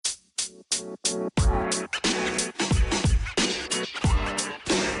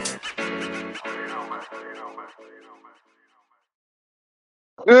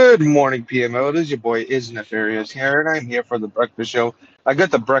Good morning, PMO. It is your boy, Is Nefarious here, and I'm here for the breakfast show. I got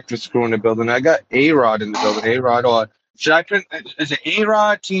the breakfast crew in the building. I got A-Rod in the building. A-Rod, or should I put, is it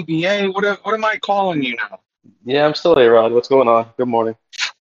A-Rod, TBA? What am I calling you now? Yeah, I'm still A-Rod. What's going on? Good morning.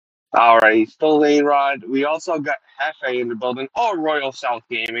 All right, still A-Rod. We also got Hefe in the building, or Royal South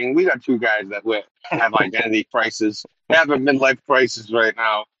Gaming. We got two guys that have identity crisis. They have a midlife crisis right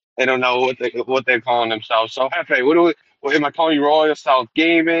now. They don't know what they're calling themselves. So, Hefe, what am I calling you, Royal South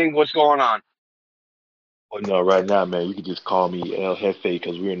Gaming? What's going on? Oh no, right now, man, you can just call me El Jefe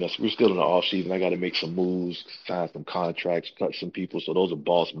because we're still in the off season. I got to make some moves, sign some contracts, cut some people. So those are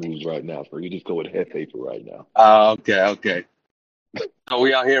boss moves right now. So you just go with Jefe for right now. Okay. So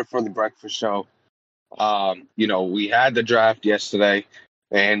we are here for the breakfast show. We had the draft yesterday,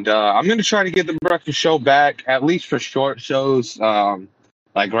 and I'm gonna try to get the breakfast show back at least for short shows.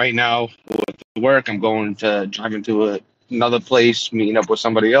 Like right now with work, I'm going to drive into another place, meeting up with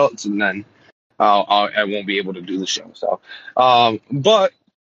somebody else, and then I won't be able to do the show. So, but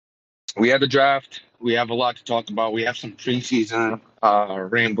we had the draft. We have a lot to talk about. We have some preseason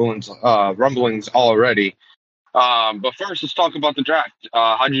rumblings already. But first, let's talk about the draft.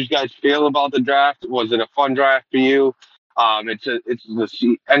 How did you guys feel about the draft? Was it a fun draft for you? It's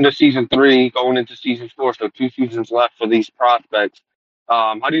the end of season three, going into season four, so two seasons left for these prospects.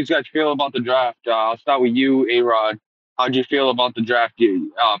 How do you guys feel about the draft? I'll start with you, A-Rod. How do you feel about the draft,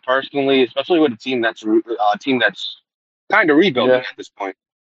 personally, especially with a team that's kind of rebuilding Yeah. at this point?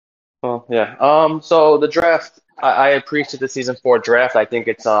 Well, yeah. So the draft, I appreciate the season four draft. I think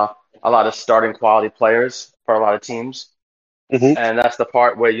it's a lot of starting quality players for a lot of teams, Hmm. and that's the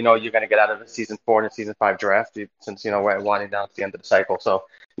part where you're going to get out of the season four and the season five draft since we're winding down to the end of the cycle. So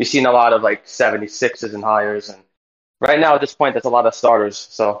you've seen a lot of like 76s and hires, and right now at this point, that's a lot of starters.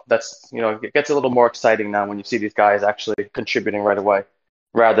 So that's it gets a little more exciting now when you see these guys actually contributing right away,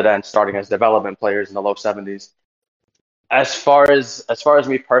 rather than starting as development players in the low 70s. As far as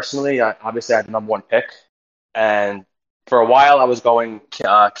me personally, obviously I had the number one pick, and for a while I was going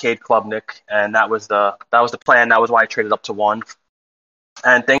Cade Klubnik, and that was the plan. That was why I traded up to one.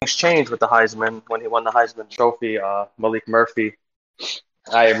 And things changed with the Heisman when he won the Heisman Trophy. Malik Murphy,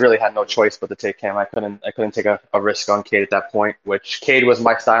 I really had no choice but to take him. I couldn't take a risk on Cade at that point. Which Cade was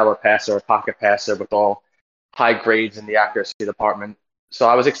my style of passer, a pocket passer with all high grades in the accuracy department. So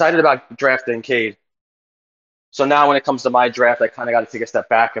I was excited about drafting Cade. So now when it comes to my draft, I kind of got to take a step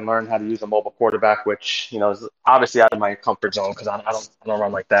back and learn how to use a mobile quarterback, which, is obviously out of my comfort zone because I don't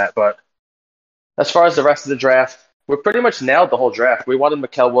run like that. But as far as the rest of the draft, we pretty much nailed the whole draft. We wanted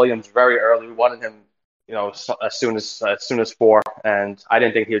Mikael Williams very early. We wanted him, as soon as four, and I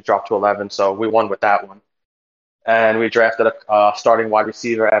didn't think he would drop to 11, so we won with that one. And we drafted a starting wide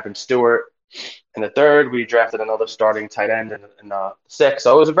receiver, Evan Stewart. In the third, we drafted another starting tight end in sixth.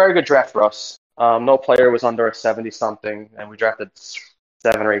 So it was a very good draft for us. No player was under a 70 something, and we drafted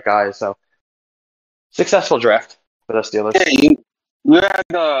seven or eight guys. So successful draft for the Yeah, Steelers. you had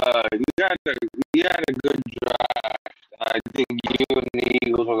a good draft. I think you and the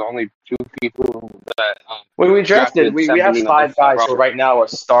Eagles were the only two people that When we drafted, drafted we have 70 in the five first guys round. who right now are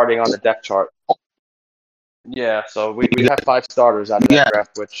starting on the depth chart. Yeah, so we have five starters out of that Yeah,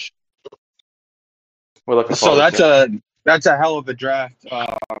 draft, which we're looking so forward to. that's a hell of a draft.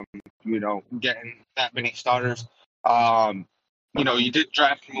 Getting that many starters. Um, you did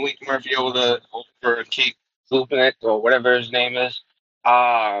draft Malik Murphy over Kate Flippin or whatever his name is.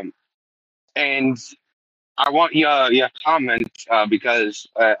 Um, and I want your comment because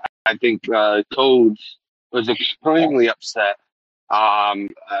I think Codes was extremely upset.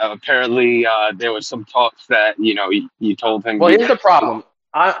 Apparently, there was some talks that you told him Well, you here's the guys. problem.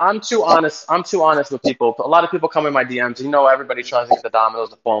 I'm too honest. I'm too honest with people. A lot of people come in my DMs. Everybody tries to get the dominoes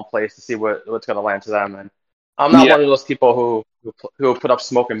to fall in place to see what's going to land to them. And I'm not Yeah, one of those people who put up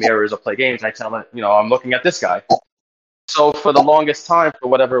smoke and mirrors or play games. I tell them, I'm looking at this guy. So for the longest time, for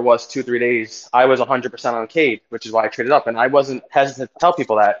whatever it was, 2 3 days, I was 100% on Cade, which is why I traded up. And I wasn't hesitant to tell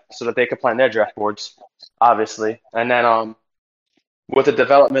people that so that they could plan their draft boards, obviously. And then with the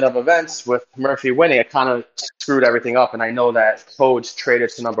development of events, with Murphy winning, it kind of screwed everything up. And I know that Codes traded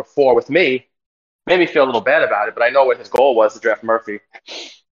to number four with me, made me feel a little bad about it, but I know what his goal was to draft Murphy.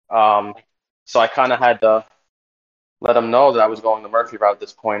 Um, so I kind of had to let him know that I was going the Murphy route at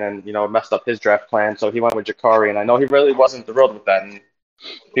this point, and it messed up his draft plan. So he went with Jakari, and I know he really wasn't thrilled with that, and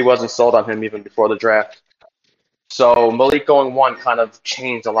he wasn't sold on him even before the draft. So Malik going one kind of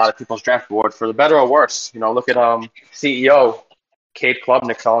changed a lot of people's draft board for the better or worse. Look at CEO. Cade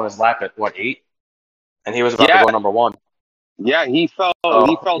Klubnik fell in his lap at, 8? And he was about to go number 1. Yeah, he fell. So,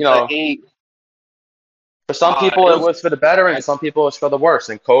 He fell to 8. For some people, It it was was for the better, and some people, it was for the worse.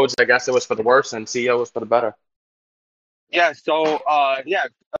 And Codes, I guess it was for the worse, and CEO was for the better. yeah. So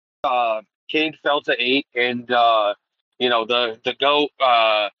Cade fell to 8, and the GOAT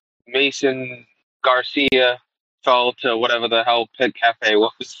Mason Garcia fell to whatever the hell pick Cafe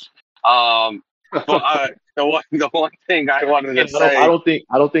was. But the one thing I wanted to I say,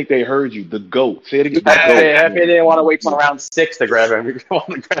 don't think they heard you. The GOAT. Say it again. The Hefe, GOAT. Hefe didn't want to wait till round 6 to grab him. He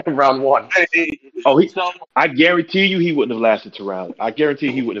wanted to grab him round 1. so I guarantee you he wouldn't have lasted to round. I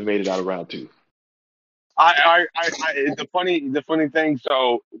guarantee he wouldn't have made it out of round 2. the funny thing.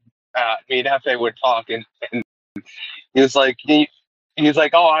 So me and Hefe were talking, and he was like he's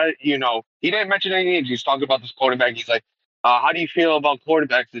like, oh, he didn't mention any names. He's talking about this quarterback. He's like, how do you feel about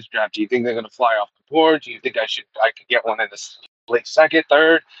quarterbacks this draft? Do you think they're going to fly off the board? Do you think I could get one in the late second,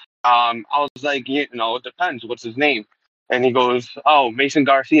 third? I was like, it depends. What's his name? And he goes, oh, Mason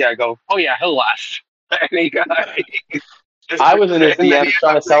Garcia. I go, oh yeah, he'll last. And he got. I was in his and then DMs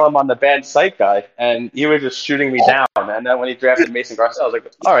trying to sell him on the bad site guy, and he was just shooting me down. And then when he drafted Mason Garcia, I was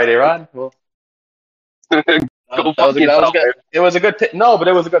like, all right, A-Rod, well. Go fuck yourself. It was a good pick. No, but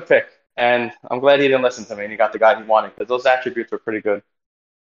it was a good pick. And I'm glad he didn't listen to me and he got the guy he wanted because those attributes were pretty good.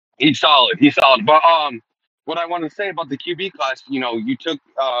 He's solid. But what I want to say about the QB class, you took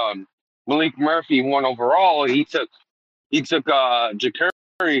Malik Murphy 1 overall. He took Ja'Cory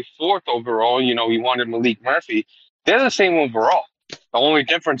 4th overall. He wanted Malik Murphy. They're the same overall. The only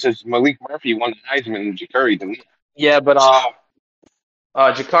difference is Malik Murphy won the Heisman and Ja'Cory didn't. Yeah, but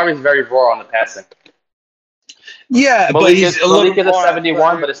Ja'Cory's very raw on the passing. Yeah, Malik is a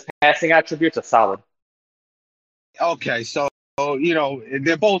 71, but his passing attributes are solid. Okay, so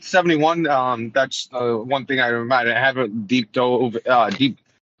they're both 71. That's one thing I remember. I haven't deep dove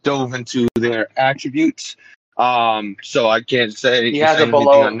into their attributes. So I can't say he has say a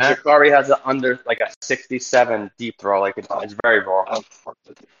below. on that. Ja'Cory has an under like a 67 deep throw. Like it's very raw.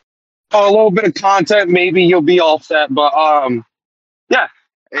 A little bit of content, maybe he'll be all set. But yeah,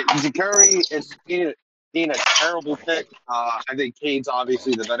 Ja'Cory is being a terrible pick. I think Cade's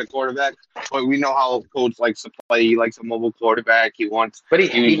obviously the better quarterback, but we know how Coach likes to play. He likes a mobile quarterback. He wants. But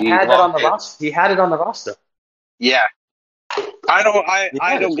he had that on the roster. He had it on the roster. Yeah. I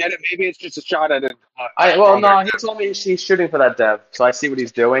don't get it. Maybe it's just a shot at it. No, he told me he's shooting for that dev, so I see what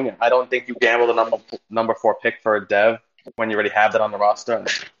he's doing. I don't think you gamble the number 4 pick for a dev when you already have that on the roster and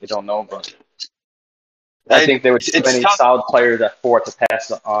you don't know. But I think they would too many solid players at 4 to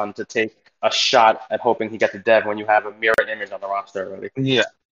pass on to take a shot at hoping he gets a dev when you have a mirror image on the roster already.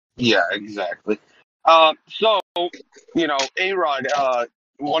 Yeah, exactly. So A-Rod,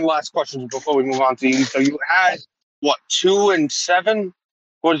 one last question before we move on to you. So you had what, 2 and 7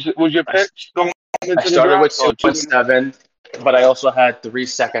 was your pick going into I started with 2 and 7, but I also had 3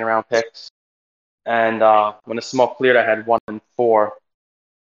 second-round picks. And when the smoke cleared, I had 1 and 4.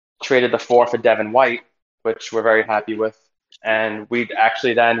 Traded the 4 for Devin White, which we're very happy with. And we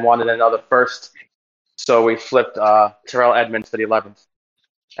actually then wanted another first, so we flipped Terrell Edmonds for the 11th.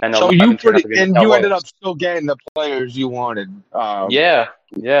 And so you ended up still getting the players you wanted. Yeah.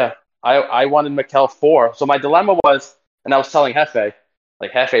 I wanted Mikkel 4. So my dilemma was, and I was telling Hefe,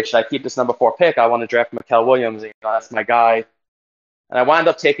 should I keep this number 4 pick? I want to draft Mikkel Williams. That's my guy. And I wound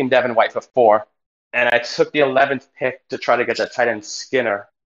up taking Devin White for 4. And I took the 11th pick to try to get that tight end Skinner.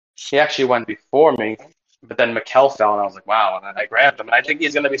 He actually went before me, but then Mikkel fell, and I was like, wow. And I grabbed him. And I think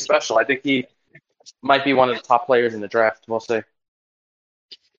he's going to be special. I think he might be one of the top players in the draft. We'll see.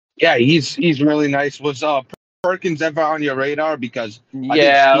 Yeah, he's really nice. Was Perkins ever on your radar? Because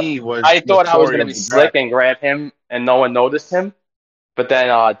I thought I was going to be slick and grab him, and no one noticed him. But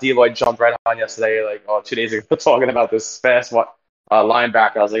then D-Lloyd jumped right on yesterday, 2 days ago, talking about this fast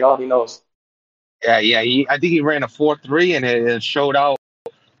linebacker. I was like, oh, he knows. Yeah. I think he ran a 4.3, and it showed out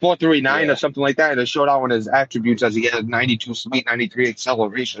 4.39 or something like that. And it showed out on his attributes as he had 92 speed, 93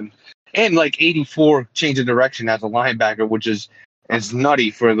 acceleration, and 84 change of direction as a linebacker, which is nutty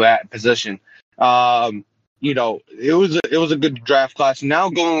for that position. It was a good draft class. Now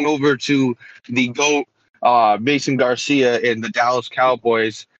going over to the GOAT, Mason Garcia and the Dallas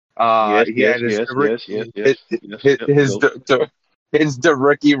Cowboys. His the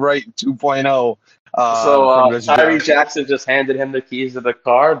Ricky Wright 2.0. So Tyree Jackson just handed him the keys to the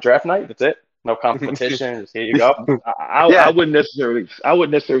car. Draft night. That's it. No competition. Just here you go. I wouldn't necessarily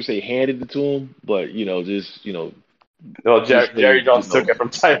say handed it to him, but Well, Jerry Jones took it from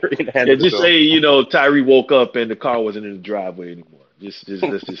Tyree and handed it to him. Just say Tyree woke up and the car wasn't in the driveway anymore. Let's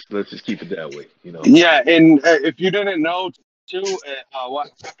just keep it that way. Yeah, and if you didn't know, too, what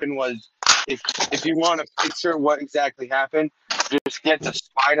happened was, if you want to picture what exactly happened, just get to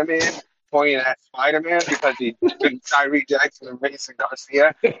Spider-Man, pointing at Spider-Man because Tyree Jackson and Mason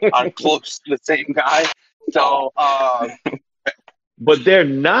Garcia are close to the same guy. So, But they're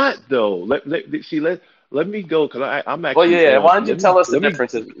not though. Let me go because I'm Well, actually yeah. on. Why don't you tell us the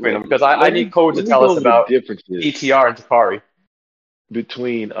differences between them? Because I need Code to let me tell go us over the about differences ETR and Takari.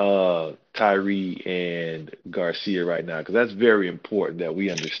 between Tyree and Garcia right now because that's very important that we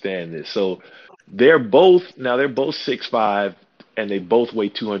understand this. So they're both 6'5" and they both weigh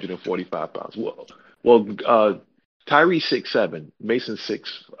 245 pounds. Well, Tyree's 6'7", Mason's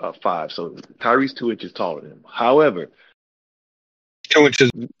 6'5", so Tyree's 2 inches taller than him. However, 2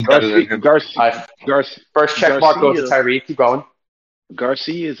 inches better than Garcia him. Garcia I First check mark goes to Garcia Tyree. Keep going.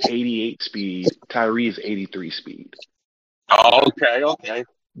 Garcia is 88 speed. Tyree is 83 speed. Oh, okay.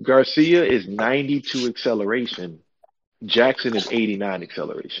 Garcia is 92 acceleration. Jackson is 89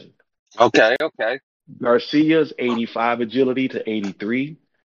 acceleration. Okay. Garcia's 85 agility to 83.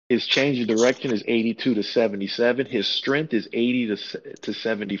 His change of direction is 82 to 77. His strength is 80 to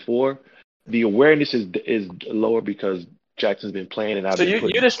 74. The awareness is lower because Jackson's been playing and I've So been you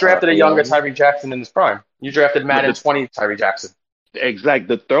putting just drafted a A younger on him. Tyree Jackson in his prime. You drafted But Madden 20 Tyree Jackson.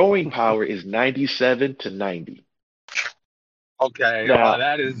 the throwing power is 97 to 90. Okay. Now,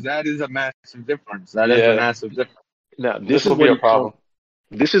 That is a massive difference. That is a Yeah, massive difference. now this will be a problem.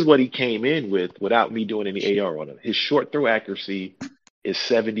 this is what he came in with without me doing any AR on him. His short throw accuracy is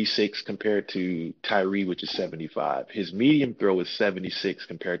 76 compared to Tyree, which is 75. His medium throw is 76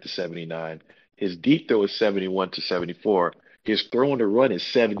 compared to 79. His deep throw is 71 to 74. His throw on the run is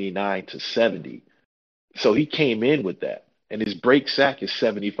 79 to 70. So he came in with that. And his break sack is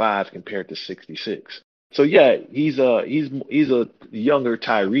 75 compared to 66. So yeah, he's a younger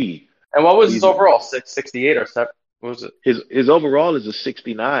Tyree, And what but was his overall? 668 or 7? What was it? his overall is a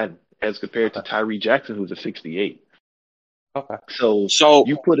 69 as compared to Okay. Tyree Jackson, who's a 68. Okay. So So,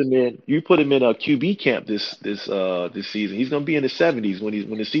 you put him in a QB camp this season. He's going to be in the 70s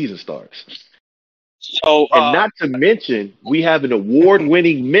when the season starts. so, And not to mention, we have an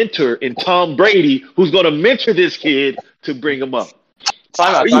award-winning mentor in Tom Brady who's going to mentor this kid to bring him up.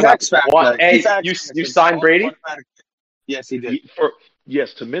 Time out. he's X What? Factor. Hey, He's X you Factor. signed Brady Yes, he did.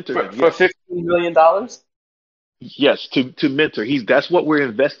 Yes, to mentor him. for Yes, $15 million? yes, to mentor. That's what we're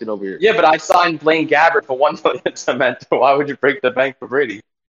investing over here. Yeah, but I signed Blaine Gabbert for $1 million to mentor. Why would you break the bank for Brady?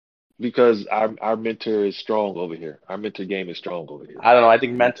 Because our mentor is strong over here. Our mentor game is strong over here. I don't know. I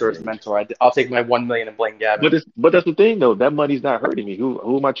think mentor is mentor. I'll take my $1 million in Blaine Gabbert. But that's the thing though. That money's not hurting me.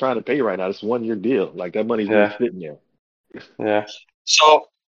 Who am I trying to pay right now? It's a 1 year deal. Like that money's really Yeah, sitting there. yeah. So,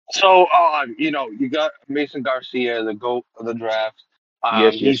 you got Mason Garcia, the GOAT of the draft.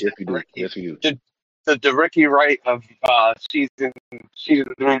 He's Yes, we do. Yes, we do. the Ricky Wright of season 3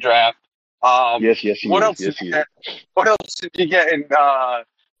 draft. Yes, he What is. else did Yes, he you is. get? What else did you get in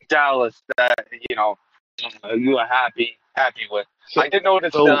Dallas that you are happy with? So, I did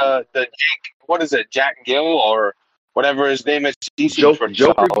notice so the Jake, what is it, Jack Gill or whatever his name is. He seems pretty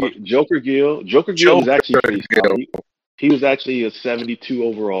solid. Joker Gill is Joker actually pretty Gill. solid. He was actually a 72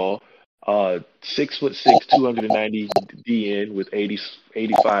 overall, 6'6", 290 DN with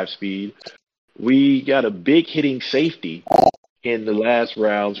 85 speed. We got a big hitting safety in the last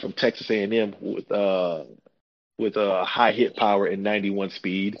rounds from Texas A&M with a high hit power and 91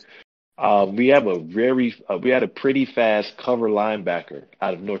 speed. We had a pretty fast cover linebacker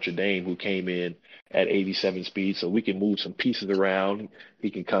out of Notre Dame who came in at 87 speed, so we can move some pieces around. He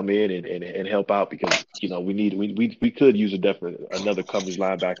can come in and help out because we could use another coverage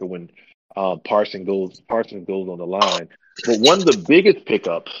linebacker when Parsons goes on the line. But one of the biggest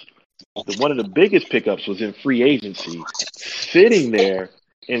pickups was in free agency. Sitting there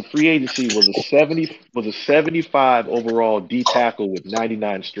in free agency was a 75 overall D tackle with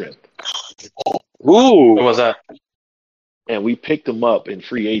 99 strength. What was Ooh. that? And we picked him up in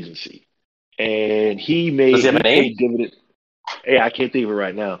free agency. And Does he have a name? paid dividends. Hey, I can't think of it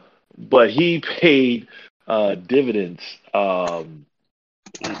right now. But he paid dividends just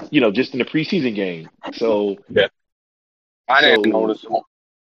in the preseason game. So Yeah. I didn't so notice him.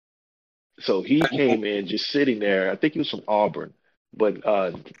 So he came in just sitting there. I think he was from Auburn, but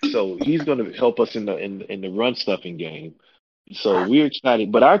so he's going to help us in the run stuffing game. So we're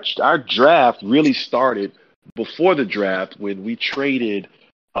excited. But our draft really started before the draft when we traded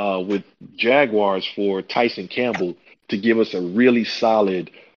with Jaguars for Tyson Campbell to give us a really solid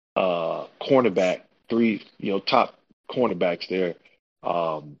cornerback, three top cornerbacks there.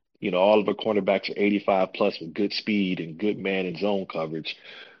 All of our cornerbacks are 85 plus with good speed and good man and zone coverage.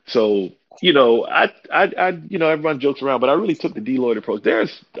 So everyone jokes around, but I really took the Deloitte approach.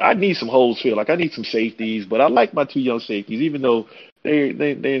 I need some holes filled. Like I need some safeties, but I like my two young safeties, even though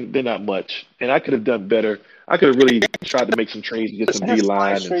they're not much. And I could have done better. I could have really tried to make some trades to get some D Just fly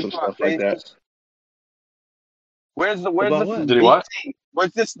line and straight some to our stuff like that. faces. Where's About this what? Did he what? DT?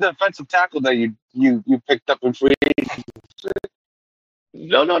 Where's this defensive tackle that you picked up in free agency?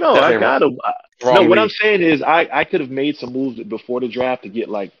 No. I Definitely got him. No, wrong what I'm league. saying is I could have made some moves before the draft to get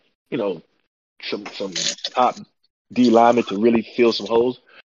like some top D linemen to really fill some holes.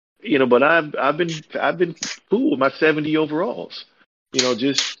 But I've been cool with my 70 overalls.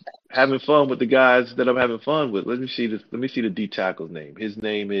 Just having fun with the guys that I'm having fun with. Let me see this. Let me see the D tackle's name. His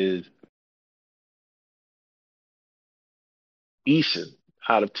name is Eason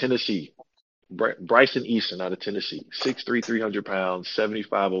out of Tennessee. Bryson Eason out of Tennessee. 6'3", 300 pounds,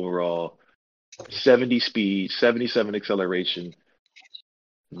 75 overall, 70 speed, 77 acceleration,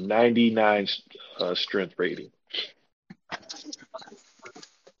 99 strength rating.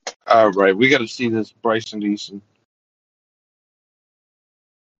 All right, we got to see this Bryson Eason.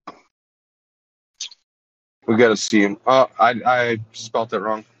 We got to see him. Oh, I spelled it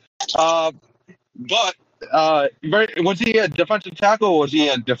wrong. But was he a defensive tackle or was he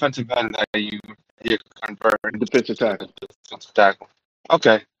a defensive end that you converted Defensive to tackle. defensive tackle?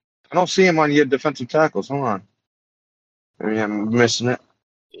 Okay. I don't see him on your defensive tackles. Hold on. Maybe I'm missing it.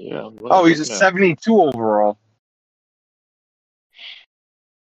 Yeah, Oh, he's a look now. 72 overall.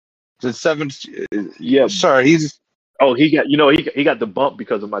 It's a seven. Yeah. Sorry, he's. Oh, he got the bump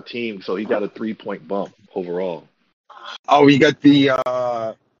because of my team, so he got a 3-point bump overall. Oh, he got the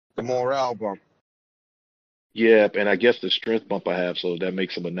morale bump. Yeah, and I guess the strength bump I have, so that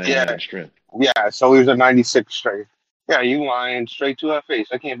makes him a Yeah, 99 strength. yeah. So he was a 96 straight. Yeah, you lying straight to our face.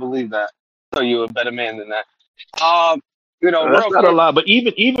 I can't believe that. So you a better man than that. Um, That's real not a quick. lot, but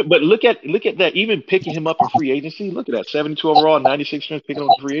but look at that. Even picking him up in free agency, look at that 72 overall, 96 strength picking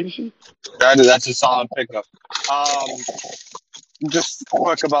up in free agency. That's a solid pickup. Just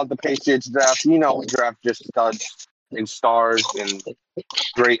quick about the Patriots draft. Draft just studs and stars and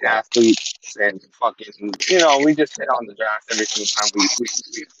great athletes and fucking. We just hit on the draft every single time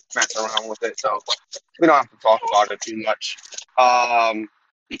we mess around with it. So we don't have to talk about it too much.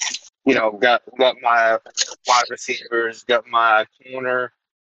 Got my wide receivers, got my corner,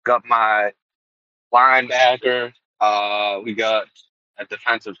 got my linebacker. We got a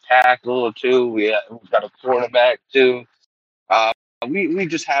defensive tackle or two. We've got a quarterback too. Uh, we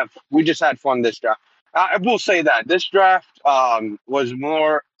just had fun this draft. I will say that this draft was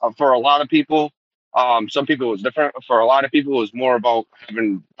more for a lot of people. Some people it was different. For a lot of people, it was more about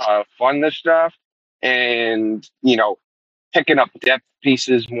having fun this draft, and picking up depth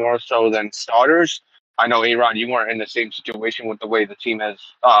pieces more so than starters. I know, A-Rod, you weren't in the same situation with the way the team has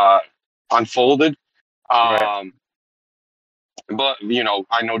unfolded. Right. But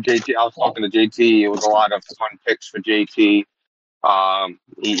I know JT. I was talking to JT. It was a lot of fun picks for JT.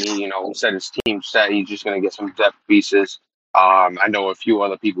 He said his team set. He's just going to get some depth pieces. I know a few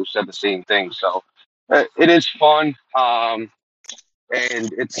other people said the same thing. So it is fun. And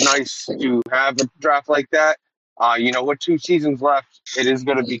it's nice to have a draft like that. With 2 seasons left, it is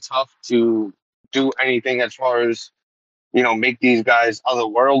going to be tough to do anything as far as make these guys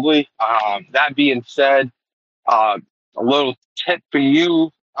otherworldly. That being said, uh, a little tip for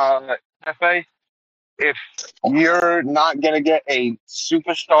you, FA. If you're not going to get a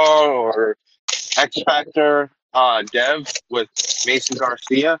superstar or X Factor dev with Mason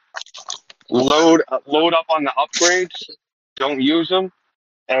Garcia, load up on the upgrades. Don't use them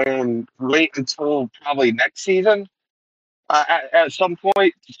and wait until probably next season at some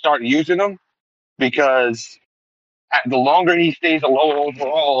point to start using them because the longer he stays a low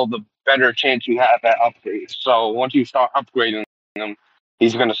overall, the better chance you have at upgrades. So once you start upgrading him,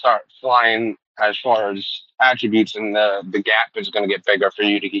 he's going to start flying as far as attributes, and the gap is going to get bigger for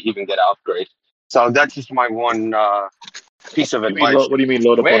you to even get an upgrade. So that's just my one piece of advice. What do you mean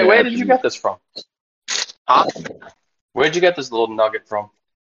load up on the Where did you attribute? get this from? Huh? Where'd you get this little nugget from?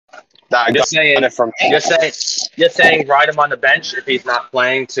 I You're got saying it from you're saying ride him on the bench if he's not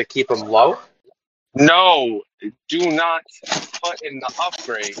playing to keep him low? No, do not put in the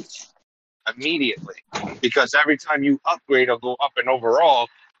upgrades immediately because every time you upgrade or go up and overall,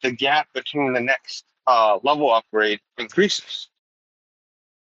 the gap between the next level upgrade increases.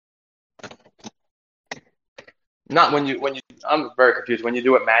 Not when you I'm very confused. When you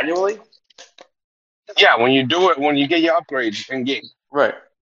do it manually? Yeah, when you do it, when you get your upgrades in game. Right.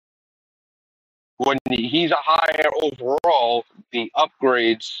 When he's a higher overall, the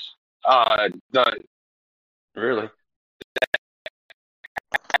upgrades, the Really?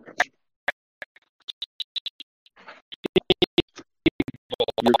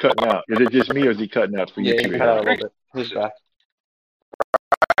 You're cutting out. Is it just me or is he cutting out for you Yeah, too, you cut out a Eric? little bit. He's back.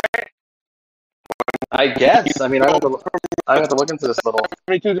 I guess. I mean, I have to look into this little.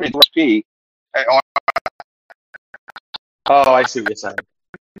 22 XP. Oh, I see what you're saying.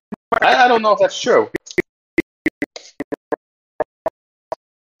 I don't know if that's true.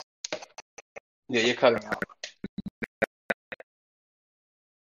 Yeah, you're cutting out.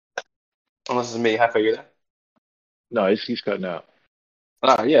 Unless it's me, I figured that. No, he's cutting out.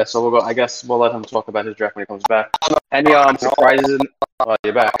 Yeah, so we'll go. I guess we'll let him talk about his draft when he comes back. Any surprises? Oh,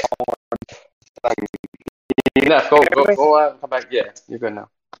 you're back. Neff, go out and come back. Yeah, you're good now.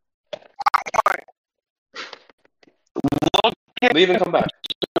 Leave and come back.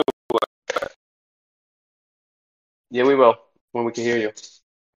 Yeah, we will when we can hear you.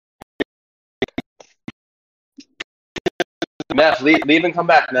 Neff, leave and come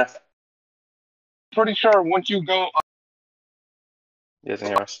back, Neff. Pretty sure once you go He doesn't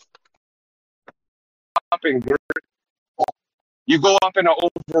hear us. up in grid, you go up in an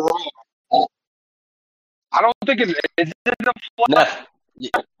overall. I don't think it's is it a flat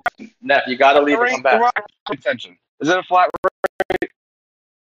Neff, you gotta leave and rate. come back. Attention. Is it a flat rate?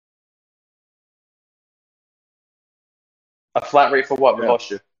 A flat rate for what? We lost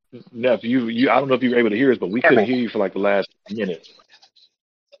you. Neff, you I don't know if you were able to hear us, but we couldn't hear you for like the last minute.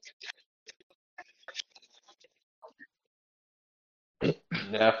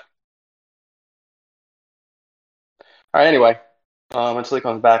 Neff. All right. Anyway, until he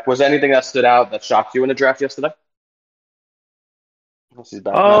comes back, was there anything that stood out that shocked you in the draft yesterday? Unless he's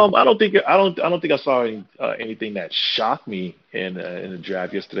back now. I don't think I saw anything that shocked me in the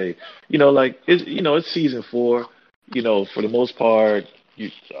draft yesterday. It's season 4. For the most part,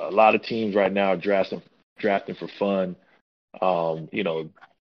 a lot of teams right now are drafting for fun.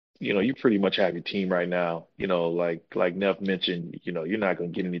 You pretty much have your team right now. Like Neff mentioned, you're not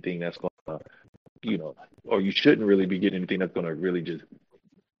going to get anything that's going to, or you shouldn't really be getting anything that's going to really just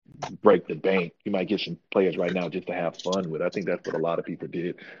break the bank. You might get some players right now just to have fun with. I think that's what a lot of people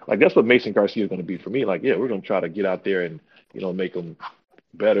did. Like that's what Mason Garcia is going to be for me. Like, yeah, we're going to try to get out there and make them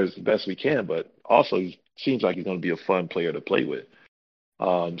better as best we can. But also, he seems like he's going to be a fun player to play with.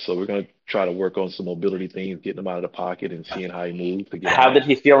 So we're going to try to work on some mobility things, getting him out of the pocket and seeing how he moves. How did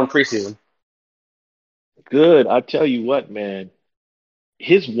he feel in preseason? Good. I tell you what, man.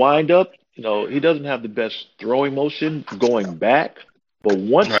 His windup, he doesn't have the best throwing motion going back. But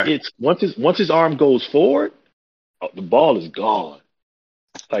once his arm goes forward, the ball is gone.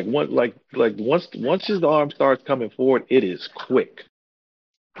 Once his arm starts coming forward, it is quick,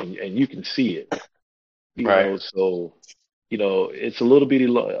 and you can see it. So it's a little bit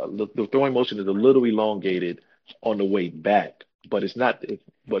the throwing motion is a little elongated on the way back, but it's not.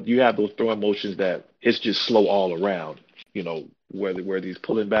 But you have those throwing motions that it's just slow all around. Whether he's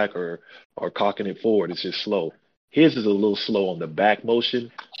pulling back or cocking it forward, it's just slow. His is a little slow on the back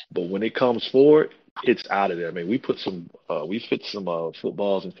motion, but when it comes forward, it's out of there. I mean, we fit some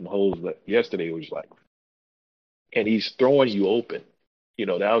footballs in some holes yesterday. It was like, and he's throwing you open.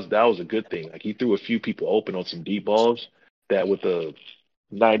 That was a good thing. Like he threw a few people open on some deep balls that with a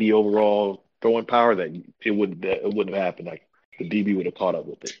 90 overall throwing power that it wouldn't have happened. Like the DB would have caught up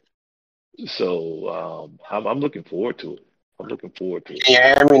with it. So I'm looking forward to it. Can you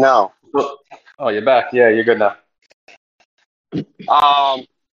hear me now? Oh, you're back. Yeah, you're good now.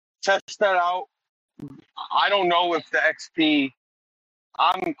 Test that out. I don't know if the XP.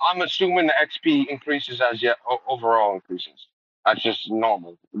 I'm assuming the XP increases as your overall increases. That's just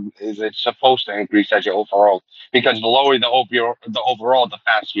normal. It's supposed to increase as your overall because the lower the overall, the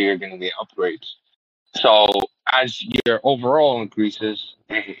faster you're going to get upgrades. So as your overall increases,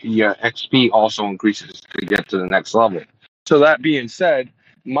 your XP also increases to get to the next level. So that being said,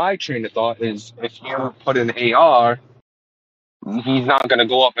 my train of thought is if you put an AR, he's not going to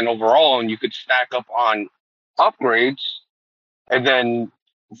go up in overall, and you could stack up on upgrades and then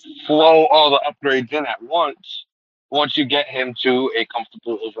flow all the upgrades in at once you get him to a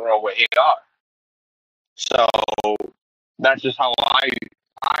comfortable overall with AR. So that's just how I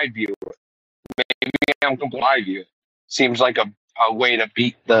view it. Maybe I'm completely I view it. Seems like a way to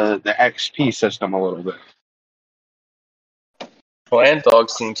beat the XP system a little bit. Well, and Dog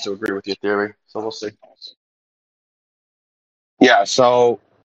seems to agree with your theory, so we'll see. Yeah, so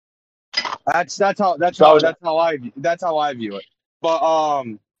that's how I view it. But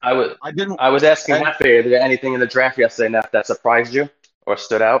I was asking Hefe, is there anything in the draft yesterday, Neff, that surprised you or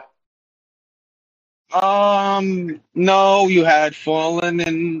stood out? No, you had Fallen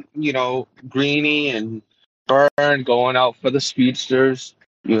and Greeny and Burn going out for the speedsters.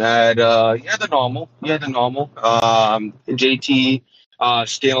 You had the normal. JT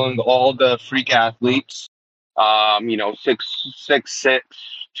stealing all the freak athletes. 6'6",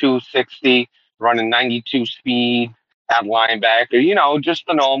 260, running 92 speed at linebacker. Just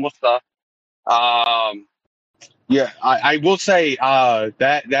the normal stuff. Um, yeah, I will say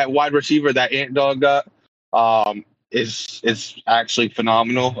that wide receiver that Ant Dog got is actually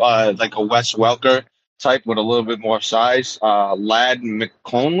phenomenal. Like a Wes Welker type with a little bit more size. Lad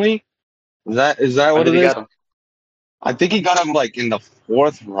McConley. Is that When what did it he is? get him? I think he got him like in the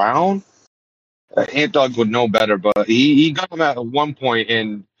fourth round. Ant Dog would know better, but he got him at one point,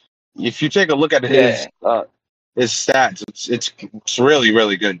 and if you take a look at Yeah, his stats, it's really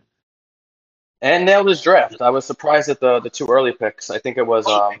really good. and nailed his draft. I was surprised at the two early picks. I think it was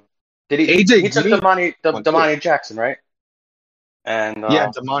did he AJ took Green one too. Damani Jackson, right? And Yeah,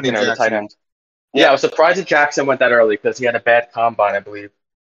 Damani the tight Jackson. end. Yeah, I Yeah, was surprised that Jackson went that early because he had a bad combine, I believe,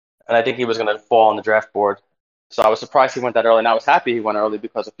 and I think he was going to fall on the draft board. So I was surprised he went that early, and I was happy he went early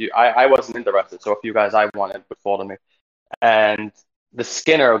because I wasn't interested. So a few guys I wanted would fall to me, and the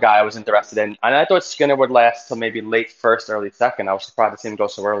Skinner guy I was interested in, and I thought Skinner would last till maybe late first, early second. I was surprised to see him go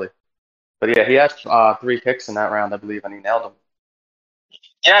so early. But yeah, he had three picks in that round, I believe, and he nailed them.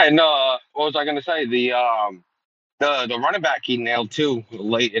 yeah, and what was I gonna say? The running back he nailed too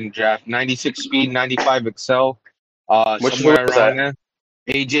late in the draft. 96 speed, 95 excel, Who somewhere was around that? there.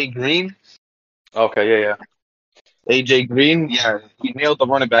 AJ Green. Okay, yeah, yeah. AJ Green, yeah, he nailed the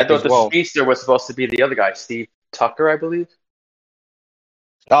running I back thought as the well. speedster was supposed to be the other guy, Steve Tucker, I believe.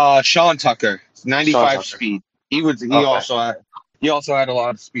 Sean Tucker, Sean 95 Tucker. speed. He Okay. also had a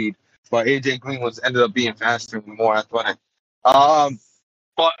lot of speed, but AJ Green was ended up being faster and more athletic. Um,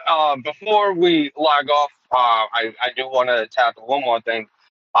 but before we log off, I do want to tackle one more thing.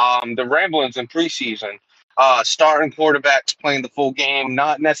 The Ramblings in preseason, starting quarterbacks playing the full game,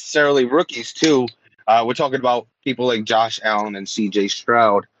 not necessarily rookies too. We're talking about people like Josh Allen and C.J.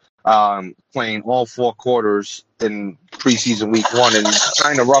 Stroud playing all four quarters in preseason week one and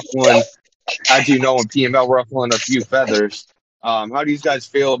kind of ruffling, as you know, in PML, ruffling a few feathers. How do you guys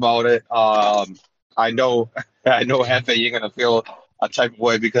feel about it? I know, I know, Hefe, you're gonna feel a type of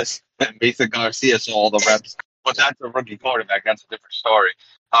way because Mason Garcia saw all the reps, but that's a rookie quarterback. That's a different story.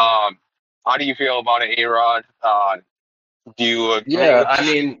 How do you feel about it, A-Rod? Do you agree Yeah, with I that?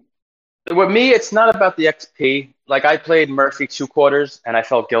 mean, with me, it's not about the XP. Like I played Murphy two quarters, and I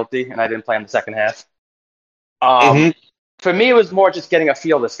felt guilty, and I didn't play him the second half. Um, Mm-hmm. for me, it was more just getting a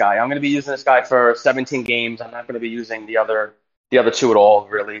feel of this guy. I'm going to be using this guy for 17 games. I'm not going to be using the other two at all,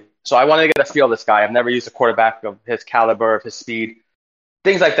 really. So I wanted to get a feel of this guy. I've never used a quarterback of his caliber, of his speed,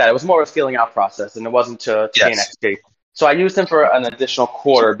 things like that. It was more of a feeling out process, and it wasn't to gain Yes. XP. So I used him for an additional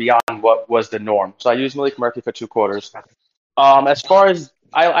quarter beyond what was the norm. So I used Malik Murphy for two quarters. As far as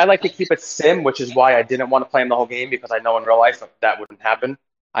I like to keep it sim, which is why I didn't want to play him the whole game because I know in real life that wouldn't happen.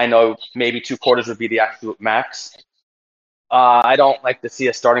 I know maybe two quarters would be the absolute max. I don't like to see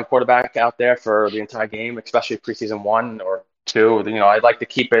a starting quarterback out there for the entire game, especially preseason one or two. I'd like to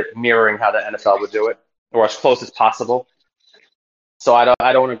keep it mirroring how the NFL would do it, or as close as possible. So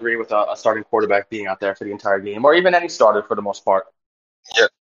I don't agree with a starting quarterback being out there for the entire game, or even any starter for the most part. Yeah.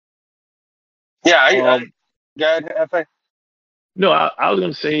 Yeah. Um, Go ahead, Hefe. no, I was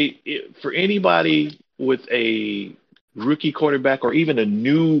going to say for anybody with a rookie quarterback or even a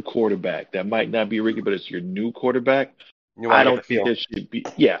new quarterback that might not be a rookie, but it's your new quarterback. You want I to get the don't think feel. that should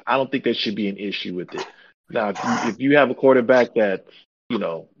be. Yeah, I don't think that should be an issue with it. Now, if you have a quarterback that you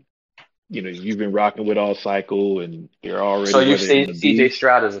know you've been rocking with all cycle and they're So already you where they want see to C.J. be.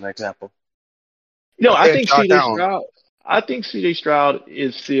 Stroud as an example. No, I And think Josh C.J. Allen. Stroud. I think C.J. Stroud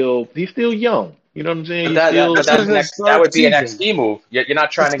is he's still young. You know what I'm saying? But He's but still, This is that's an his X. That third would be an season. XP move. You're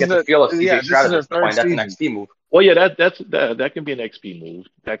not trying This to is get the feel of C.J. this Stroud is at her this third point. That's an season. XP move. well, yeah, that can be an XP move.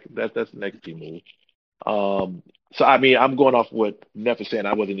 That's an XP move. So I mean, I'm going off what Neff is saying.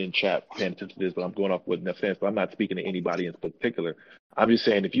 I wasn't in chat paying attention to this, but I'm going off what Neff saying. So I'm not speaking to anybody in particular. I'm just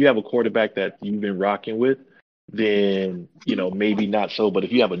saying if you have a quarterback that you've been rocking with, then maybe not so. But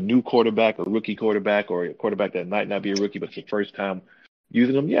if you have a new quarterback, a rookie quarterback, or a quarterback that might not be a rookie, but it's your first time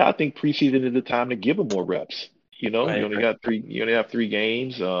using them, yeah, I think preseason is the time to give them more reps. I You only agree. got three. You only have 3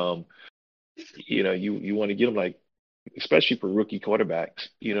 games. You want to get them like, especially for rookie quarterbacks.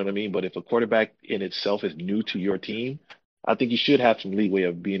 You know what I mean? But if a quarterback in itself is new to your team, I think you should have some leeway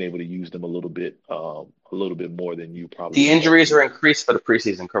of being able to use them a little bit more than you probably The would injuries normally. are increased for the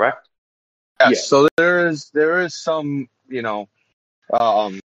preseason, correct? Yes. Yeah, So there is some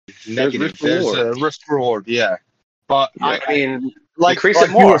um there's risk negative. There's reward. a risk reward. Yeah. But Yeah, I mean, like increase it like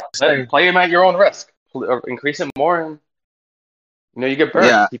you were more. saying. Play him at your own risk. Or increase it more, and you get burned.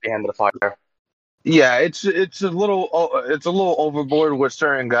 Yeah. Keep your hand to the fire. Yeah, it's a little overboard with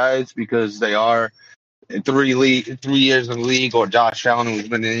certain guys because they are 3 years in the league, or Josh Allen, who's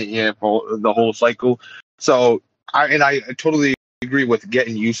been in it here for the whole cycle. So I totally agree with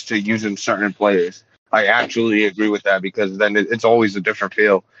getting used to using certain players. I absolutely agree with that because then it's always a different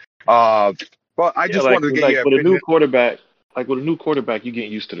feel. Uh, but I Yeah, just wanted to get like your with a new opinion. quarterback, you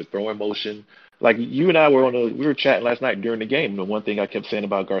getting used to the throwing motion. Like you and I we were chatting last night during the game. And the one thing I kept saying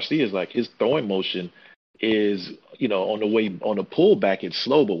about Garcia is like his throwing motion is, on the pullback it's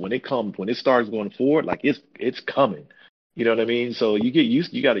slow, but when it starts going forward, like it's coming. You know what I mean? So you get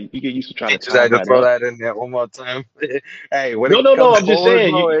used to trying I to just had time to that throw up. that in there one more time. Hey, when No, it no, no. comes I'm just forward,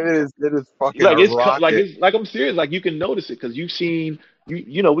 saying bro, you. it is fucking a Like rocket. like I'm serious. Like you can notice it because you've seen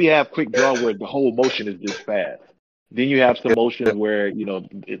we have quick draw where the whole motion is just fast. Then you have some motions where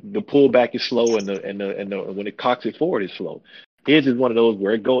the pullback is slow and the when it cocks it forward is slow. His is one of those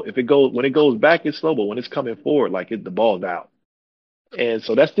where when it goes back it's slow, but when it's coming forward the ball's out. And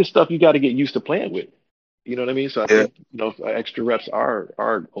so that's just stuff you got to get used to playing with. You know what I mean? So I Yeah. think extra reps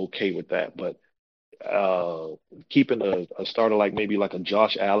are okay with that, but uh, keeping a starter like maybe like a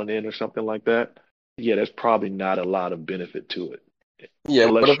Josh Allen in or something like that, yeah, there's probably not a lot of benefit to it Yeah,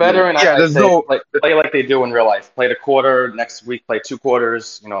 with a unless you're. veteran, Yeah, I'd there's say no play like they do in real life. Play the quarter, next week play 2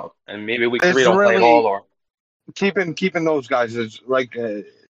 quarters, and maybe week three there's don't play at all. really Or keeping those guys is like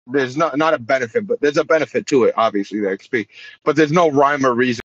there's not a benefit, but there's a benefit to it, obviously, the XP. But there's no rhyme or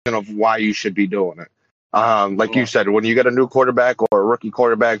reason of why you should be doing it. Like you yeah, said, when you get a new quarterback or a rookie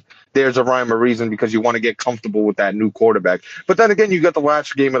quarterback, there's a rhyme or reason because you want to get comfortable with that new quarterback. But then again, you got the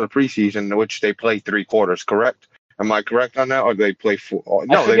last game of the preseason in which they play 3 quarters, correct? Am I correct on that? Or they play four? Oh, I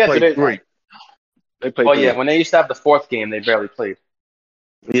no, they forget. played three. They play Oh yeah, three. when they used to have the fourth game, they barely played.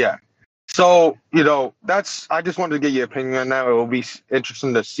 Yeah. So, I just wanted to get your opinion on that. It will be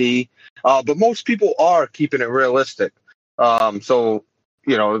interesting to see. But most people are keeping it realistic. So,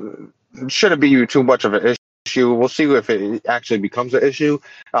 it shouldn't be too much of an issue. We'll see if it actually becomes an issue.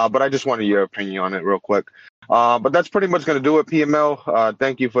 But I just wanted your opinion on it real quick. But that's pretty much going to do it, PML.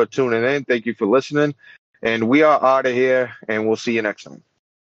 Thank you for tuning in. Thank you for listening. And we are out of here, and we'll see you next time.